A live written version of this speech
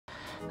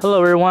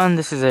Hello everyone,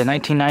 this is a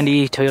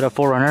 1990 Toyota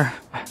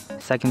 4RUNNER,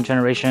 second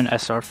generation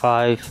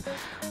SR5,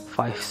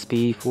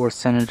 5-speed,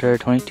 4-cylinder,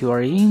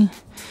 22RE.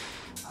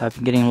 I've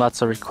been getting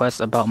lots of requests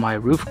about my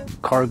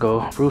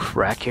cargo roof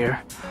rack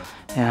here,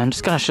 and I'm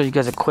just gonna show you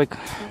guys a quick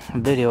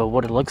video of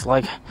what it looks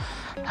like,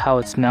 how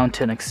it's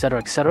mounted, etc,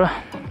 etc.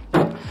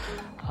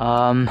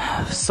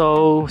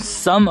 So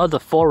some of the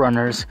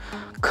 4RUNNERs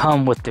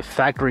come with the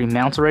factory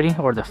mounts already,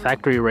 or the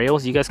factory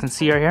rails you guys can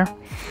see right here.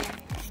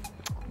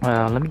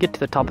 Let me get to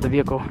the top of the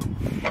vehicle.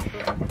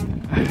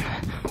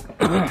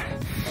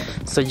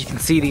 So you can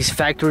see these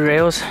factory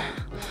rails.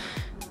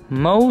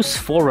 Most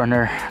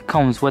 4RUNNER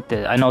comes with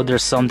it. I know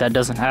there's some that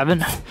doesn't have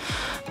it,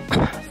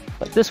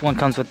 but this one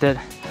comes with it.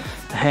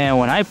 And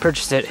when I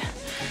purchased it,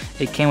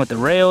 it came with the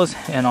rails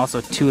and also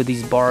two of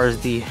these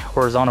bars, the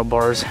horizontal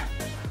bars.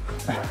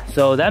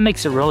 So that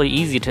makes it really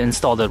easy to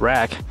install the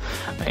rack.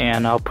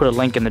 And I'll put a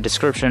link in the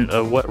description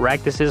of what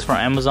rack this is from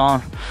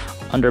Amazon.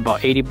 Under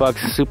about 80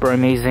 bucks, super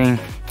amazing.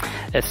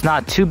 It's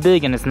not too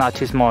big and it's not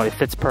too small, it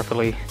fits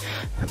perfectly.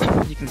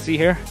 You can see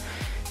here,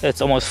 it's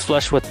almost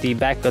flush with the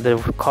back of the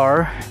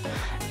car,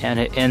 and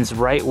it ends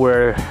right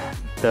where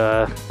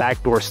the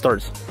back door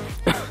starts.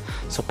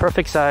 So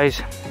perfect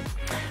size.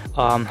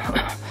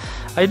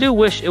 I do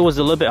wish it was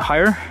a little bit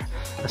higher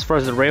as far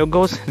as the rail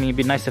goes. I mean, it'd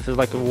be nice if it's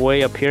like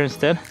way up here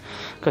instead,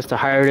 because the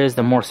higher it is,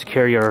 the more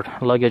secure your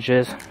luggage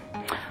is.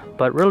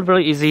 But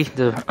really easy.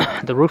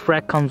 The roof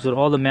rack comes with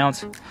all the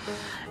mounts,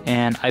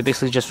 and I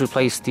basically just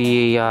replaced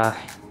the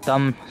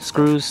thumb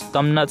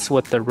nuts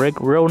with the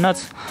real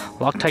nuts,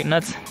 Loctite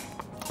nuts,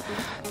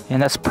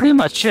 and that's pretty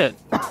much it.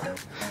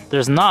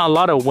 There's not a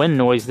lot of wind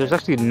noise. There's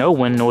actually no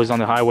wind noise on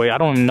the highway. I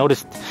don't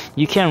notice.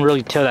 You can't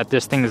really tell that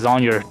this thing is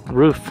on your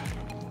roof.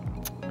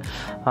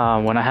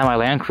 When I have my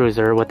Land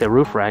Cruiser with the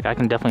roof rack, I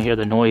can definitely hear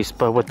the noise,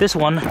 but with this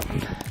one,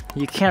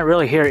 you can't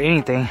really hear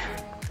anything.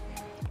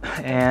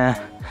 And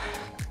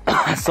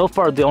so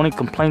far, the only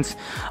complaints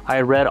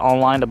I read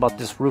online about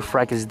this roof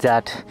rack is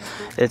that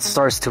it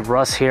starts to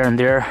rust here and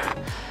there.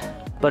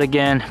 But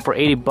again, for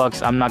 80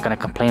 bucks, I'm not gonna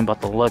complain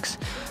about the looks.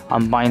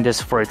 I'm buying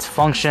this for its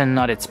function,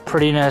 not its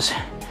prettiness.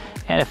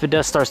 And if it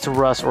does start to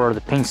rust or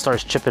the paint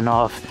starts chipping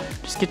off,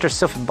 just get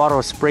yourself a bottle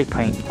of spray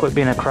paint. Quit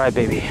being a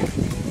crybaby.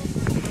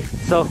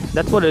 So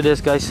that's what it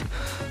is, guys.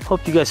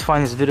 Hope you guys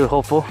find this video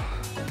helpful.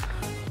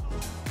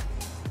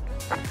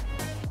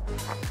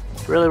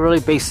 Really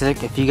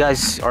basic. If you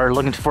guys are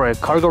looking for a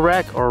cargo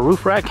rack or a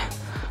roof rack,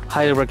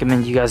 highly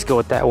recommend you guys go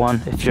with that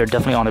one if you're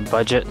definitely on a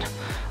budget.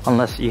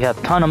 Unless you have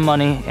a ton of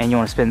money and you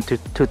want to spend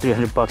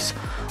 $200-300 bucks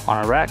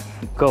on a rack,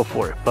 go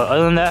for it. But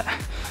other than that,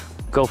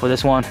 go for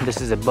this one. This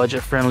is a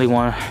budget friendly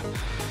one.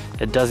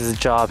 It does its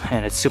job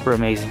and it's super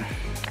amazing.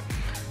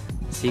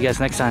 See you guys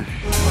next time.